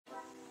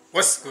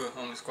What's good,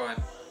 Home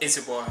Squad? It's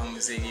your boy Home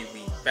Ziggy.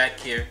 We back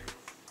here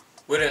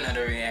with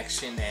another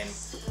reaction, and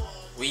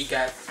we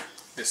got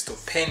the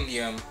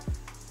Stupendium.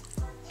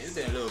 It's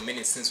been a little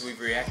minute since we've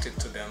reacted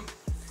to them,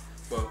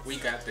 but we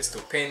got the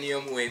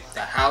Stupendium with The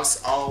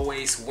House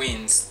Always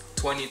Wins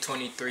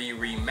 2023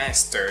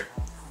 Remastered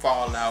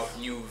Fallout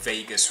New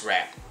Vegas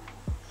Rap.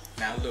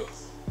 Now look,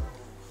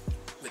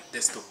 with the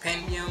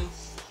Stupendium,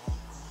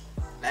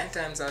 9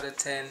 times out of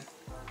 10,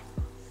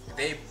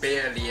 they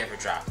barely ever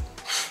drop.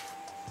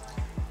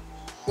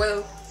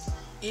 Well,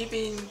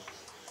 even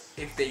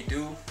if they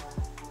do,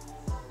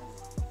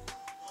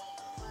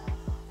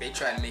 they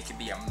try to make it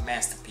be a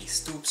masterpiece.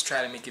 Stoops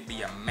try to make it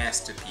be a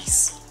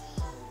masterpiece.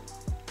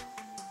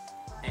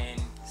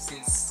 And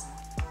since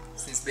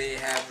they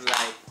have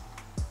like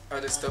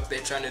other stuff they're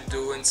trying to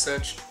do and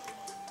such,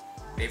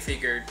 they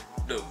figured,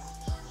 look,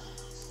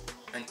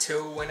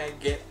 until when I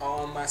get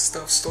all my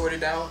stuff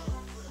sorted out,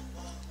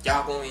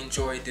 y'all gonna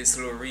enjoy this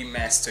little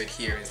remastered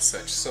here and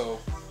such. So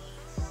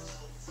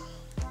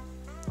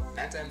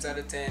 9 times out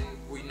of 10,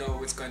 we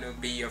know it's gonna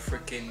be a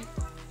freaking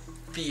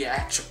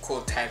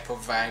theatrical type of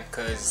vibe,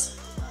 cause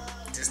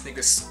this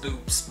nigga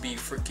Stoops be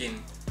freaking.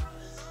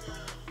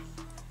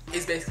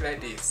 It's basically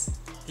like this.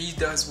 He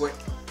does what,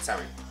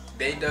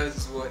 they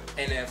does what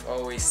NF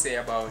always say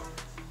about,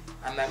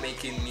 I'm not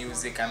making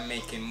music, I'm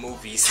making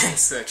movies and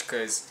such,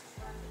 cause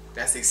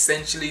that's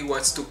essentially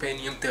what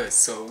Stupendium does.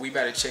 So we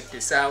better check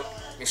this out.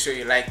 Make sure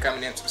you like,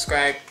 comment, and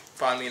subscribe.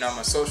 Follow me on all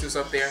my socials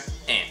up there.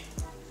 And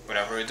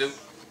without further ado,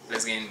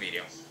 let's get in the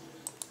video.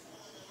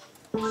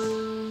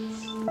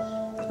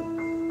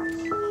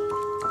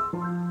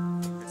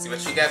 Let's see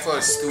what you got for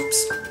us,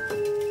 Stoops.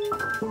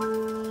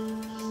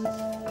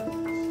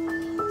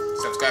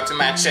 Subscribe to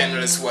my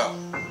channel as well.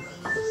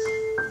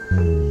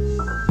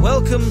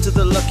 Welcome to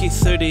the Lucky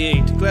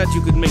 38. Glad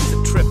you could make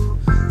the trip.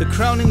 The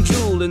crowning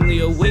jewel in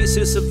the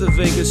oasis of the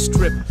Vegas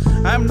Strip.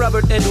 I'm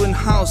Robert Edwin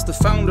House, the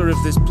founder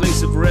of this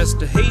place of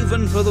rest, a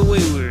haven for the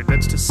wayward,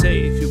 that's to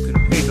say, if you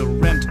can pay the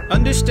rent.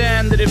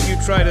 Understand that if you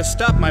try to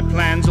stop my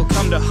plans, you'll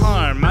come to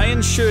harm. I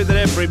ensure that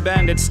every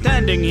bandit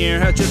standing here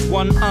has just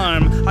one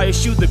arm. I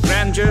eschewed the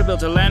grandeur,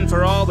 built a land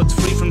for all that's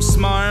free from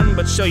smarm.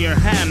 But show your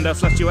hand, I'll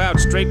flush you out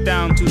straight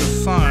down to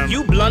the farm.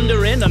 You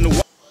blunder in and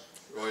the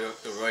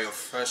Royal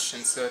Fresh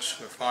and such,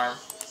 the farm.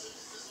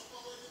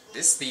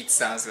 This beat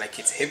sounds like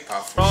it's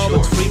hip-hop for all sure.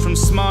 that's free from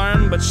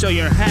smarm, but show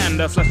your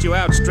hand, I'll flush you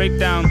out straight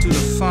down to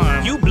the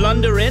farm. You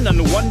blunder in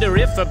and wonder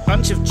if a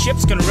bunch of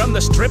chips can run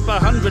the strip.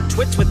 100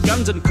 twits with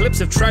guns and clips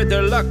have tried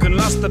their luck and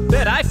lost the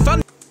bet. I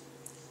fund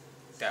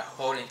that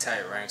whole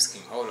entire rhyme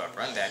scheme. Hold up,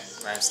 run that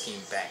rhyme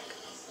scheme back.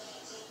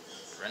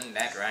 Run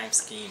that rhyme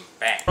scheme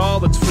back. All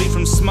that's free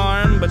from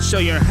smarm, but show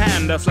your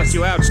hand, I'll flush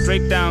you out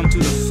straight down to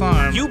the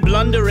farm. You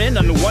blunder in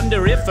and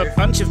wonder if a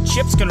bunch of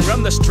chips can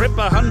run the strip.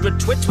 100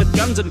 twits with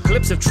guns and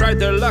clips have tried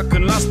their luck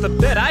and lost the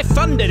bet. I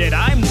funded it,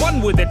 I'm one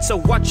with it, so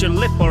watch your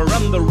lip or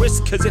run the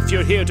risk, cause if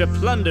you're here to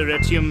plunder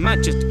it, you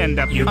might just end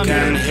up You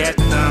can hit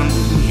them,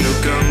 you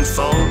can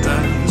fold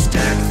them,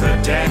 stack the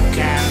deck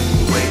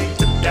and weight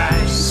the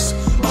dice.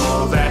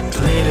 All that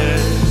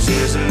glitters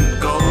isn't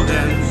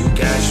golden.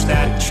 Cash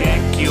that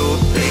check, you'll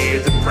pay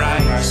the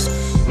price.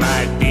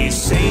 Might be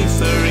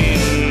safer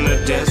in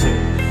the desert,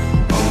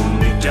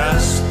 only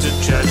dust to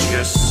judge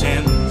your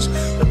sins.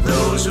 But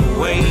those who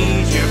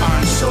wager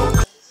aren't so.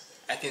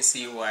 I can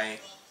see why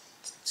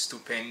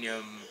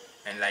Stupendium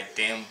and like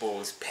Dan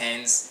Bull's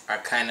pens are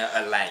kinda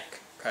alike,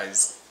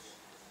 cause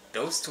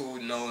those two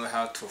know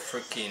how to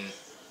freaking.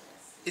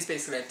 It's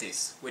basically like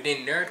this.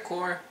 Within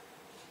nerdcore,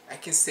 I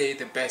can say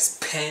the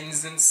best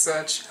pens and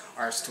such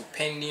are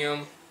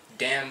Stupendium,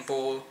 Dan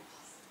Bull.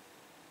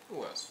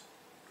 Who else?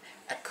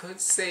 I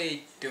could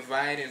say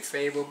Divide and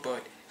Fable,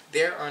 but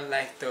they're on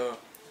like the,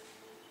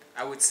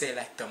 I would say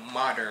like the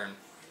modern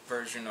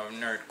version of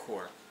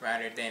nerdcore,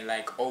 rather than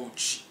like OG.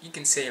 You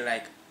can say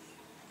like,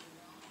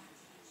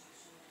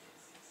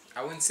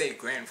 I wouldn't say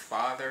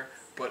grandfather,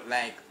 but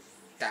like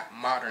that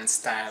modern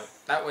style.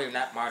 That way,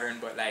 not modern,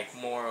 but like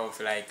more of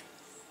like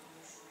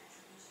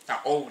an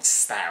old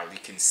style, you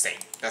can say.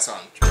 That's all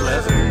I'm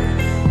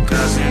clever,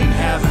 cause in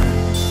heaven,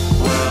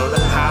 well, the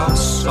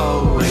house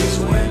always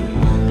wins.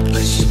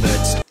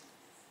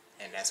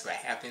 And that's what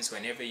happens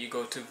whenever you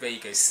go to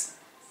Vegas,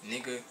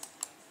 nigga.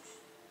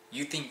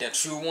 You think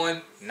that you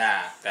won?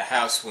 Nah, the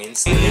house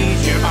wins. You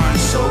aren't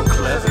so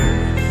clever,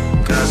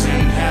 cause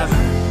in heaven,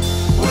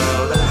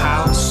 well, the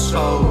house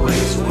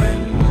always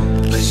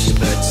wins.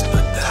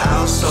 But the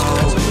house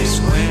always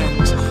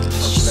wins.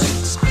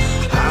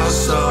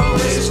 House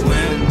always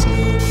wins.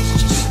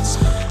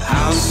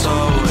 House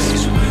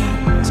always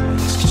wins.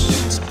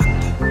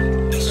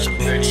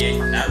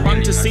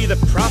 Fun to see the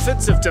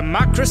profits of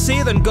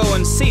democracy? Then go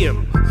and see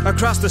 'em.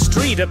 Across the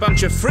street, a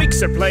bunch of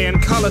freaks are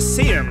playing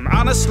Coliseum.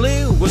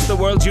 Honestly, was the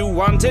world you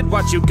wanted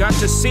what you got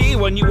to see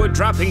when you were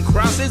dropping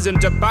crosses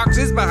into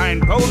boxes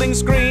behind polling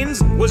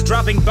screens? Was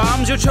dropping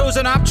bombs your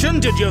chosen option?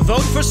 Did you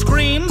vote for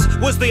screams?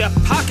 Was the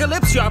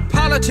apocalypse your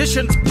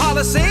politician's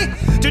policy?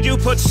 Did you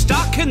put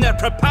stock in their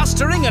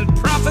preposturing and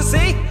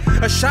prophecy?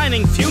 A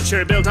shining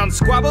future built on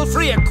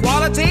squabble-free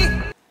equality?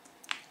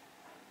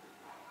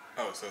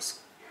 Oh, so...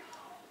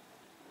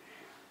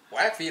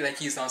 Well, I feel like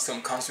he's on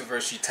some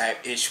controversy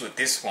type ish with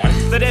this one.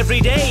 That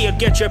every day you'd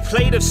get your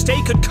plate of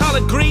steak and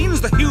collard greens.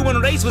 The human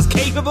race was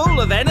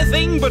capable of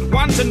anything but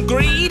want and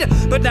greed.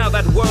 But now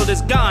that world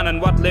is gone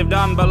and what lived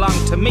on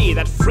belonged to me.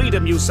 That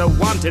freedom you so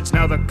wanted's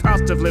now the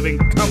cost of living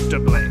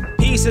comfortably.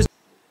 Peace is...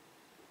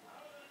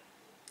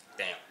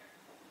 Damn.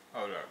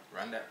 Hold up,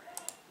 run that.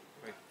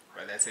 Wait,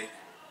 what did I say?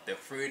 The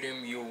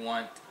freedom you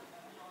want,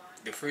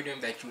 the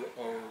freedom that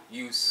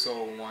you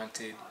so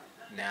wanted,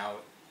 now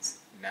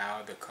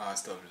the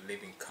cost of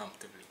living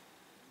comfortably.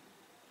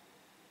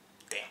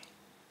 Damn.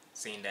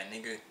 Seeing that,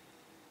 nigga,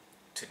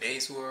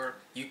 today's world,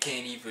 you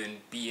can't even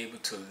be able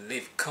to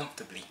live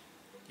comfortably.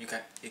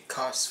 It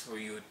costs for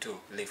you to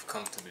live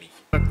comfortably.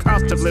 The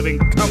cost of living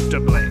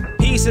comfortably.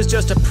 Peace is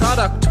just a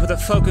product with a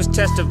focused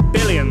test of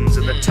billions,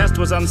 and the test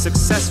was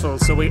unsuccessful,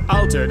 so we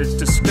altered its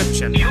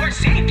description. Your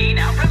safety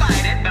now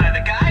provided by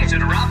the guys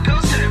at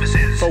Robco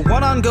Services. For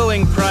one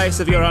ongoing price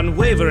of your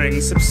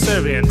unwavering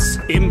subservience.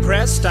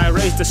 Impressed, I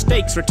raise the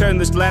stakes, return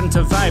this land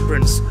to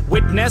vibrance.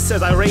 Witness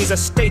as I raise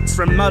estates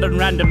from mud and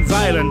random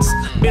violence.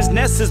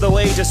 Business is the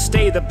way to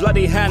stay the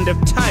bloody hand of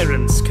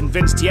tyrants.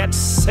 Convinced yet,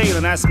 sail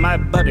and ask my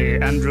buddy,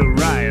 Andrew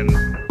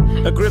Ryan.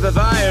 A grip of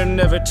iron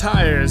never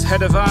tires.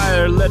 Head of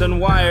ire, lead and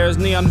wires.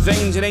 Neon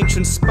veins in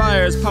ancient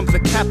spires. Pump the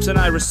caps and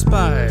I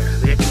respire.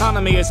 The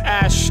economy is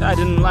ash, I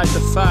didn't light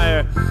the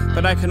fire.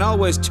 But I can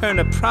always turn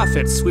a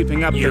profit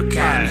sweeping up You the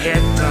can pie.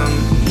 hit them,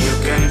 you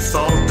can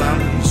fold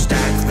them,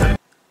 stack them.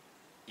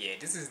 Yeah,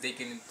 this is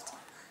digging.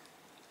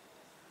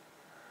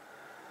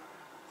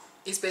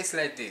 It's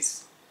basically like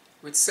this.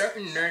 With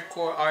certain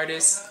nerdcore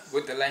artists,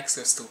 with the likes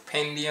of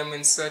Stupendium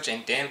and such,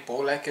 and Dan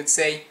Bull, I could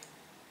say,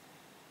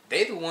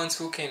 they the ones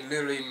who can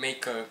literally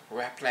make a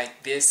rap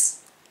like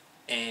this,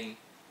 and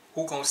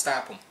who gonna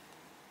stop them?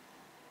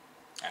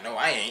 I know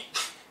I ain't,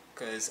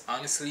 cause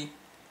honestly,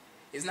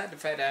 it's not the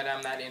fact that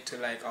I'm not into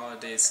like all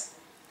this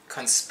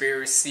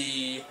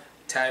conspiracy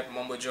type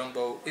mumbo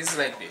jumbo. It's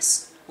like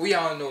this. We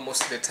all know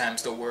most of the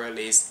times the world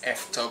is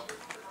effed up.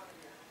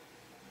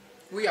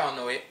 We all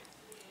know it,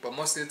 but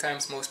most of the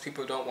times most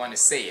people don't want to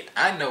say it.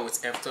 I know it's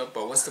effed up,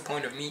 but what's the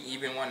point of me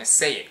even want to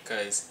say it?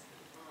 Cause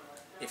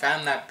if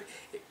I'm not,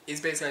 it's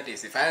basically like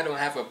this. If I don't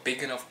have a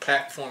big enough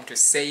platform to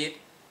say it,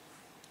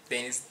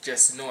 then it's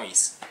just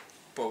noise.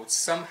 But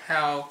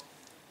somehow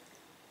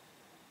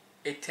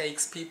it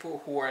takes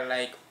people who are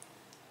like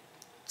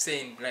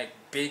saying like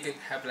big and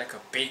have like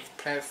a big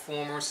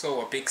platform or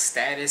so, a big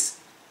status,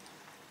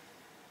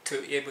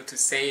 to be able to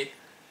say it.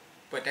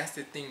 But that's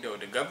the thing though,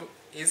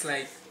 it's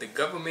like the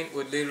government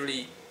would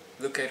literally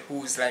look at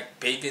who's like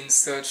big and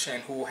such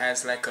and who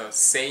has like a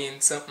say in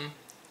something.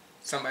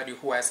 Somebody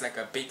who has like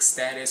a big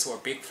status or a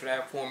big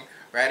platform,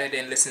 rather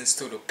than listens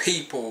to the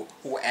people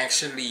who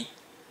actually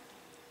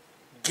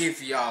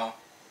give y'all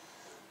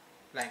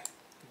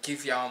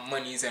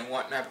monies and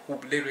whatnot, who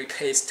literally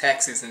pays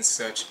taxes and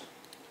such.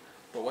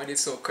 But what is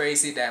so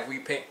crazy that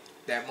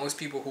most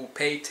people who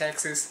pay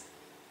taxes,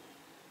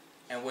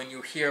 and when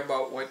you hear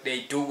about what they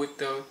do with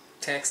the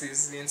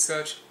taxes and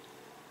such,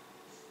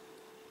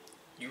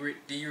 it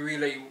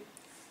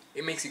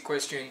makes you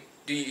question,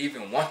 do you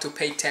even want to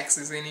pay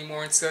taxes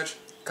anymore and such?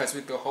 Because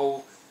with the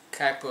whole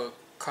type of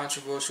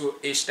controversial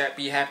ish that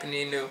be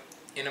happening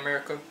in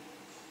America,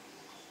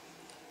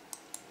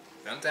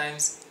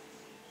 sometimes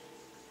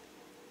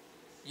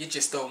you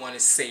just don't want to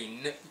say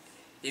nothing.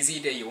 It's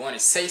either you want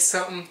to say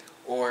something,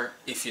 or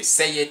if you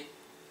say it,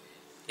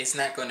 it's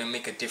not going to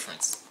make a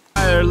difference.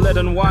 Lead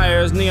and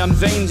wires, neon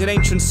veins in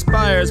ancient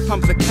spires.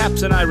 Pump the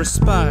caps and I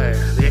respire.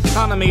 The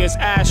economy is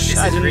ash,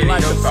 I didn't really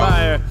light no the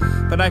fire.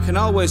 But I can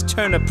always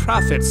turn a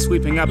profit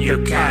sweeping up You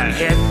the can pie.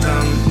 hit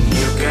them,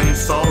 you can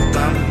fold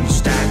them,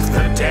 stack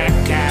the deck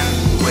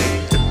and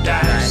weight the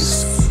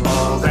dice.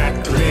 All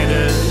that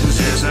glitters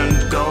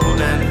isn't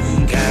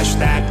golden. Cash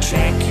that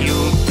check,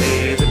 you'll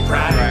pay the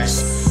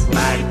price.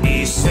 Might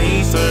be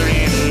safer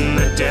in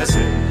the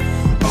desert,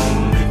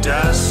 only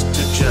dust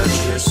to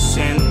judge your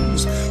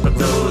sins. But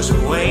those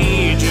who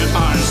wage it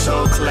aren't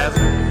so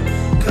clever,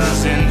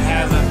 cause in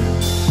heaven,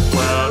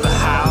 well, the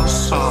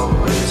house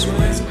always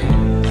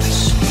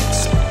wins.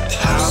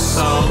 House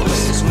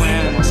always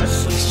wins.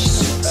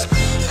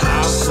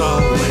 House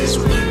always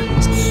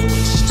wins.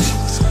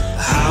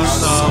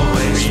 House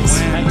always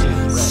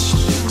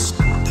wins.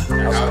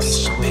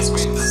 House always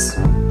wins.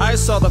 I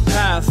saw the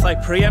path, I I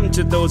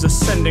preempted those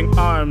ascending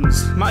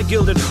arms. My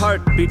gilded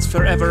heart beats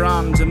forever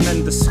on to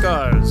mend the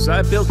scars.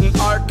 I built an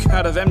ark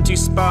out of empty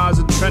spas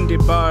and trendy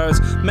bars.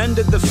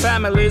 Mended the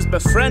families,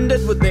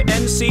 befriended with the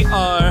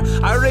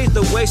NCR. I raid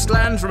the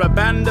wasteland from a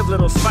band of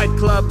little fight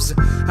clubs.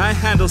 I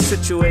handle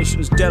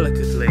situations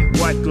delicately,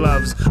 white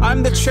gloves.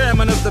 I'm the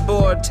chairman of the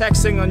board,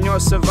 taxing on your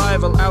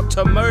survival. Out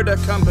to murder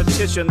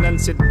competition, then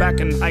sit back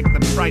and hike the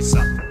price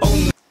up. Oh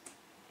no.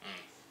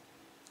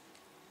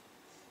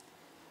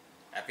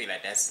 I feel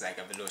like that's like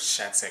a little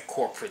shots at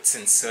corporates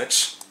and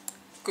such.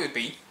 Could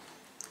be.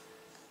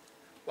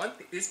 One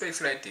thing, it's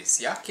basically like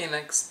this. Y'all can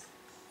like,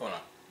 hold on,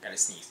 gotta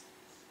sneeze.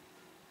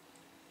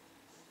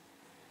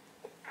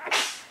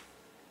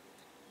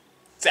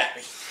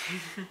 Sorry.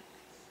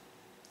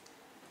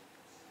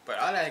 But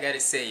all I gotta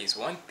say is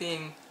one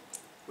thing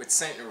with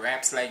certain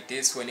raps like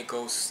this, when it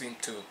goes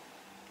into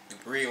the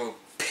real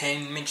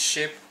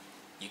penmanship,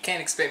 you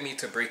can't expect me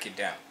to break it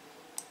down.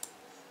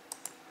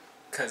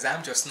 Cause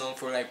I'm just known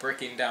for like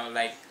breaking down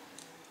like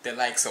the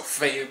likes of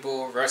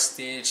Fable,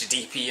 Rustage,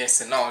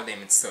 DPS and all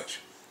them and such.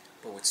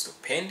 But with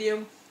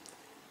Stupendium,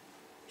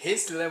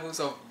 his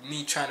levels of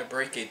me trying to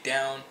break it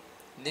down,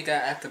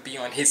 nigga,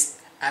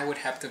 I would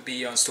have to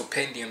be on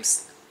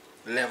Stupendium's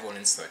level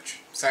and such.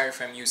 Sorry if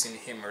I'm using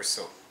him or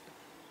so.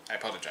 I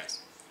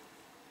apologize.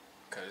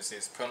 Cause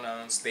his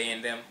pronouns, they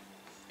and them.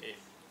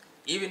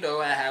 Even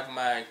though I have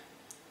my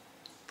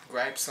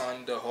gripes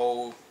on the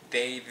whole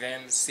they,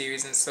 them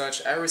series and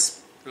such, I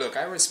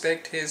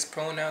respect his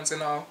pronouns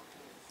and all.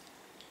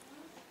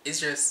 It's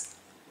just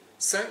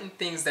certain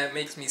things that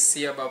makes me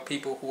see about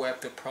people who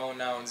have the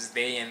pronouns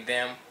they and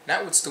them.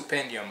 Not with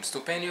Stupendium.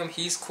 Stupendium,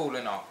 he's cool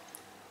and all.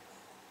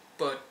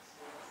 But,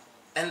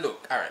 and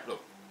look, alright,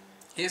 look.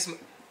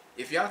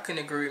 If y'all can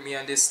agree with me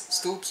on this,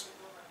 Stoops,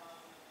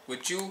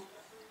 would you,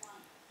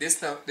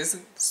 this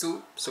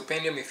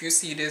Stupendium, if you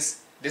see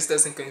this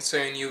doesn't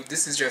concern you.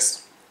 This is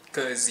just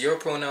because your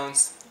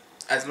pronouns,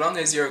 as long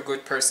as you're a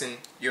good person,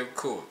 you're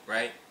cool,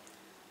 right?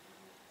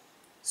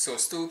 So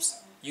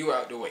Stoops, you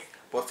out the way.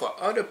 But for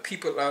other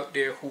people out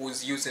there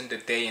who's using the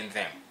they and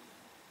them,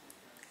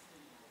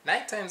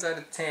 9 times out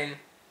of 10,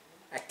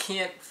 I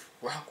can't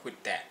rock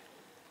with that.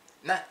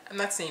 I'm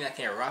not saying I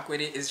can't rock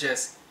with it.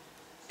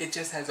 It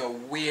just has a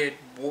weird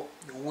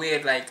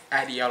like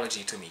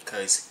ideology to me.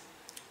 Cause,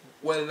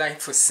 well, like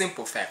for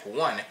simple fact,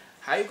 one,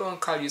 how you gonna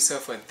call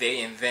yourself a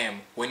they and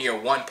them when you're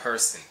one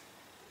person?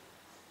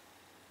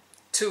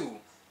 2,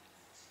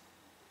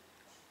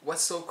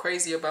 what's so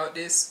crazy about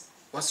this?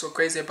 What's so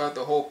crazy about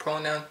the whole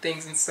pronoun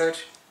things and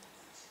such?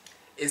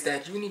 Is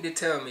that you need to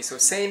tell me. So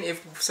saying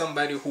if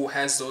somebody who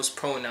has those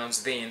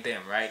pronouns they and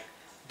them, right?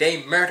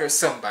 They murder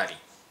somebody.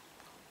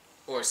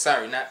 Or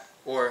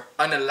or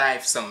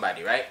unalive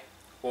somebody, right?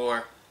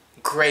 Or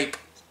grape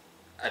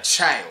a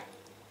child.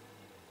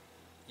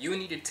 You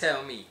need to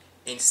tell me,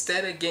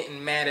 instead of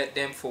getting mad at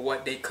them for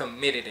what they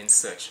committed and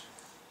such,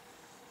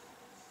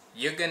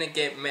 you're gonna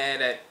get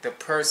mad at the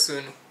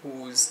person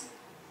who's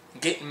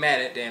getting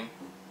mad at them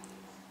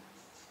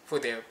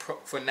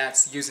for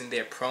not using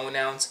their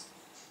pronouns.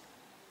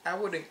 I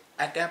wouldn't,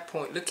 at that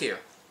point, look here.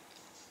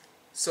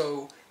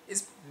 So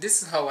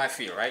this is how I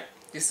feel, right?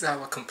 This is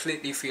how I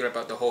completely feel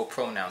about the whole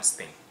pronouns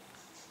thing.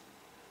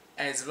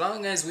 As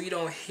long as we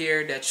don't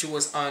hear that you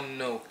was on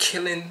no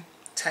killing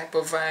type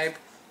of vibe,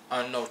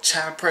 on no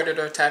child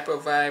predator type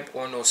of vibe,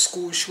 or no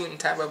school shooting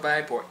type of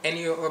vibe, or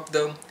any of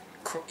the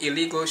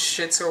illegal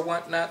shits or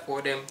whatnot,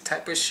 or them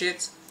type of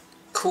shits,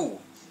 cool.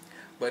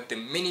 But the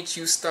minute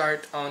you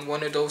start on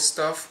one of those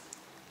stuff,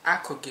 I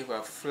could give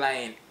a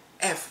flying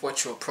F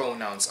what your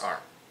pronouns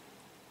are.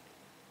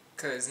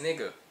 Cause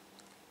nigga,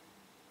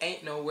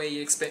 ain't no way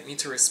you expect me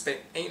to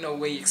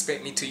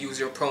use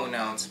your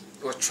pronouns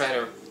or try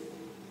to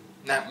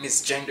not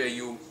misgender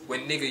you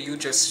when nigga you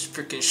just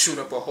freaking shoot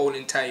up a whole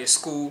entire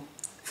school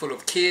full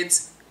of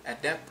kids.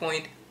 At that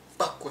point,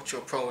 fuck what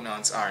your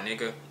pronouns are,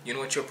 nigga. You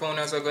know what your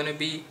pronouns are gonna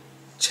be?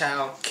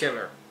 Child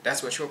killer.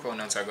 That's what your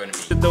pronouns are gonna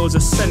be. Those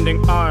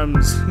ascending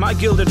arms, my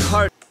gilded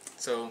heart.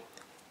 So,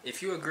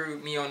 if you agree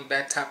with me on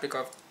that topic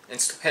of,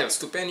 and hell,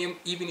 Stupendium,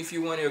 even if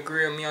you want to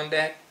agree with me on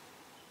that,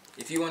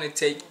 if you want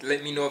to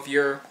let me know of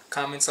your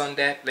comments on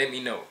that, let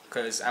me know.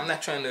 Because I'm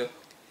not trying to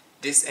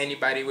diss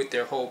anybody with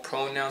their whole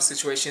pronoun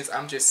situations.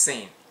 I'm just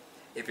saying,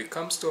 if it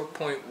comes to a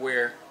point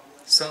where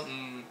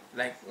something,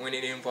 like when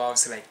it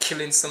involves like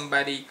killing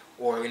somebody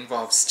or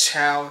involves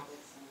child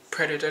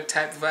predator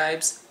type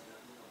vibes,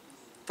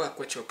 fuck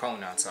what your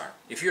pronouns are.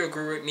 If you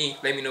agree with me,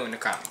 let me know in the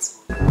comments.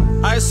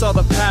 I saw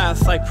the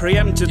path, I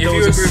preempted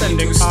those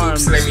ascending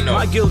arms.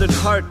 My gilded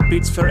heart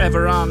beats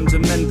forever on to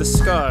mend the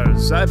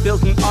scars. I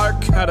built an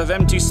ark out of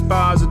empty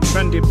spas and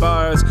trendy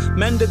bars.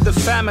 Mended the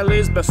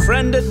families,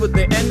 befriended with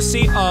the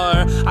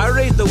NCR. I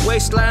raid the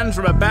wasteland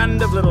from a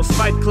band of little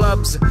fight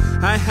clubs.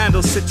 I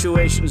handle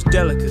situations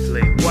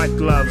delicately, white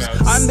gloves.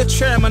 I'm the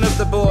chairman of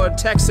the board,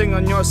 taxing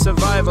on your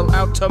survival.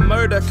 Out to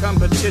murder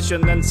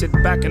competition, then sit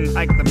back and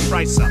hike the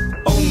price up.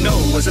 Oh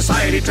no, a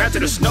society trapped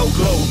in a snow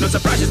globe. No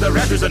surprises, the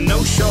raptors are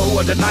no show. so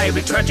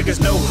undeniably tragic as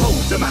no hope.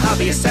 The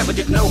Mojave is savage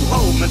at no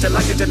home, and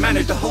delighted to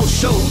manage the whole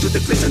show to the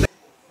glitz.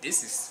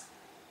 This is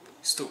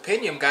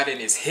Stupendium got in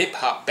his hip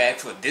hop bag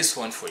for this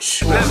one for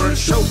sure. Glamour and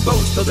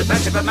showboats, those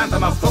adventures of a man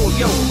from my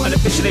folio,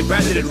 unofficially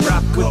branded in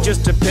rap. With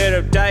just a pair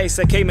of dice,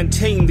 I came and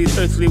tamed these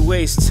earthly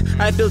wastes.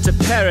 I built a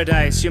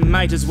paradise, you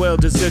might as well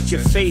desert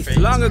your faith.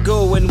 Long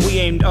ago when we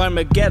aimed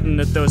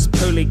Armageddon at those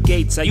pearly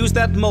gates, I used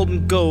that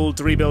molten gold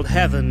to rebuild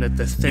heaven at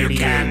the 38. You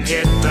can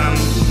hit them,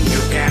 you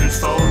can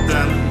fold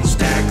them,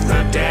 stack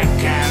the deck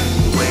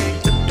and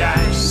weight the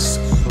dice.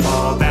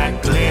 All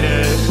that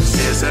glitters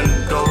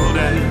isn't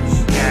golden.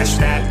 Cash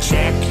that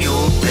check,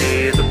 you'll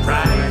pay the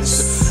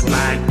price.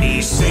 Might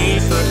be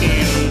safer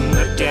in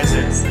the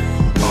desert,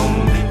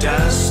 only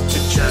dust to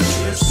judge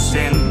your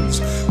sins.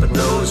 But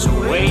those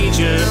who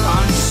wager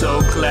aren't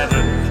so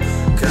clever,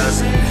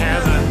 'cause in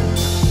heaven,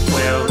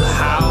 well, the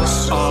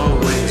house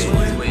always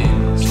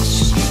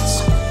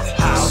wins.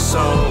 House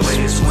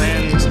always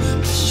wins.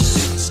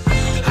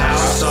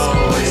 House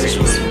always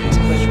wins.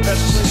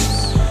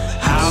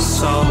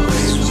 House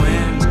always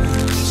wins.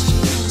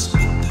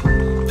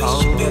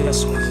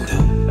 Always wins.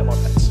 No more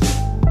bets.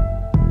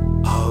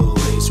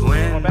 Always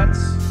wins. No more bets.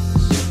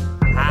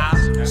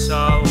 House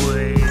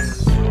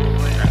always.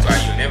 That's why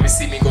you never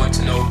see me going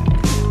to no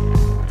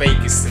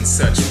Vegas and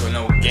such for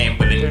no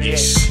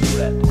gambling-ish.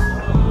 Red.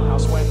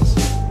 House wins.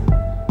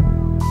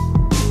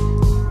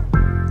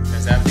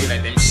 Cause I feel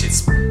like them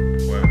shits,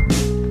 well,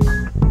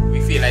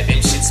 we feel like them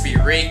shits be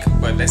rigged,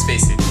 but let's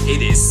face it,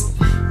 it is.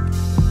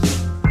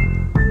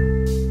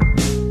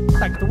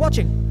 Thanks for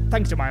watching.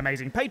 Thanks to my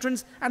amazing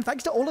patrons, and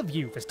thanks to all of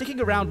you for sticking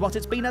around whilst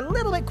it's been a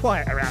little bit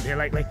quiet around here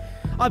lately.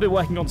 I've been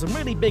working on some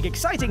really big,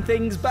 exciting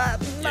things,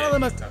 but none of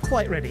them are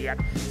quite ready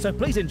yet. So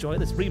please enjoy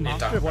this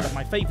remaster of one of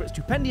my favourite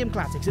Stupendium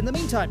classics in the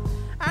meantime.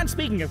 And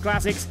speaking of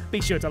classics, be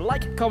sure to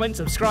like, comment,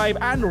 subscribe,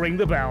 and ring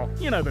the bell.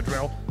 You know the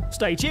drill.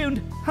 Stay tuned.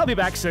 I'll be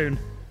back soon.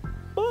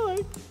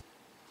 Bye.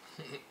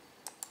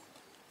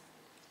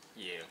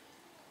 Yeah.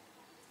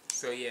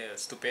 So yeah,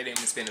 Stupendium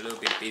has been a little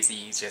bit busy.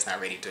 He's just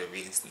not ready to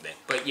release them.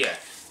 But yeah,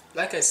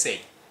 like I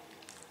say,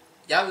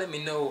 y'all let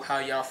me know how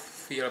y'all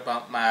feel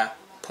about my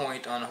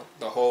point on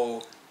the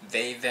whole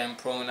they them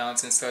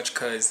pronouns and such.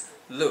 Cause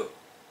look,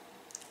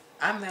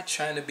 I'm not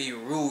trying to be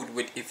rude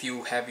with if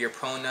you have your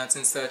pronouns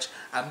and such.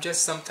 I'm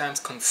just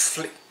sometimes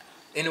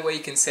in a way you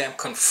can say I'm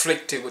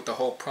conflicted with the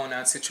whole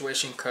pronoun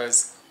situation.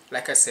 Cause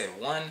like I said,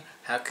 one,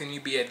 how can you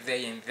be a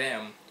they and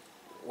them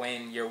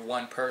when you're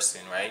one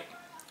person, right?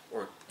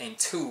 And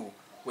two,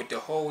 with the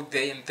whole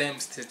they and them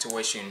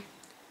situation,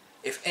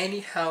 if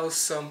anyhow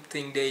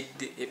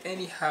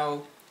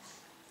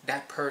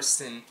that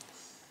person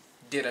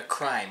did a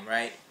crime,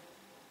 right?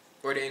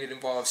 Or they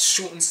involve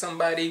shooting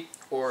somebody,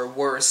 or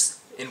worse,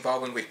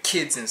 involving with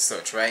kids and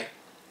such, right?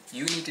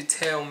 You need to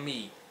tell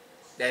me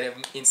that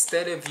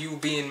instead of you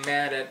being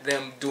mad at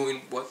them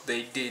doing what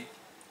they did,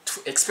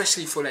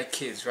 especially for like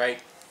kids,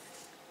 right?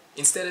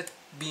 Instead of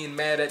being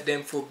mad at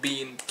them for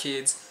being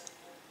kids,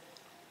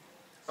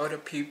 other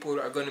people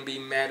are going to be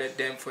mad at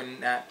them for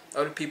not.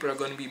 Other people are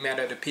going to be mad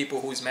at the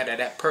people who's mad at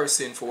that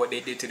person for what they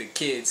did to the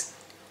kids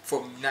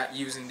for not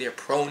using their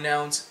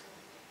pronouns.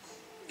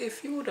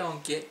 If you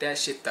don't get that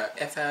shit the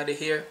F out of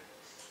here,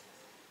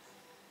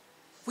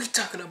 we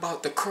talking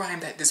about the crime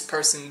that this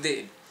person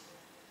did.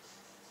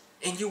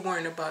 And you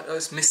worrying about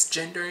us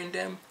misgendering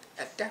them?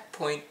 At that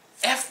point,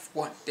 F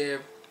what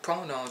their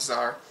pronouns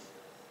are.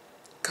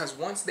 Because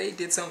once they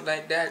did something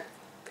like that,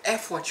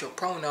 F what your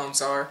pronouns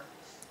are.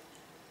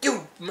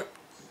 You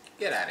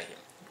get out of here.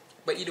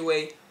 But either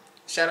way,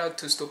 shout out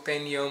to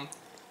Stupendium.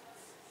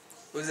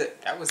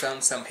 That was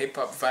on some hip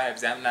hop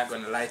vibes. I'm not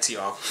gonna lie to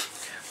y'all.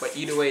 But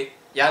either way,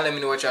 y'all let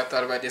me know what y'all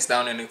thought about this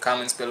down in the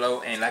comments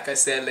below. And like I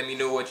said, let me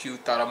know what you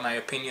thought of my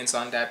opinions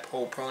on that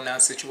whole pronoun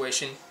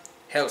situation.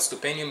 Hell,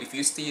 Stupendium, if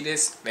you see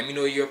this, let me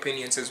know your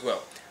opinions as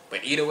well.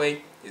 But either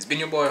way, it's been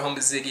your boy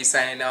Humble Ziggy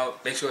signing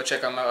out. Make sure to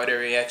check out my other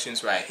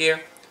reactions right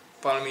here.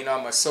 Follow me on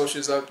all my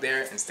socials up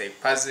there and stay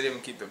positive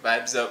and keep the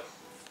vibes up.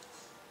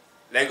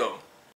 Let go.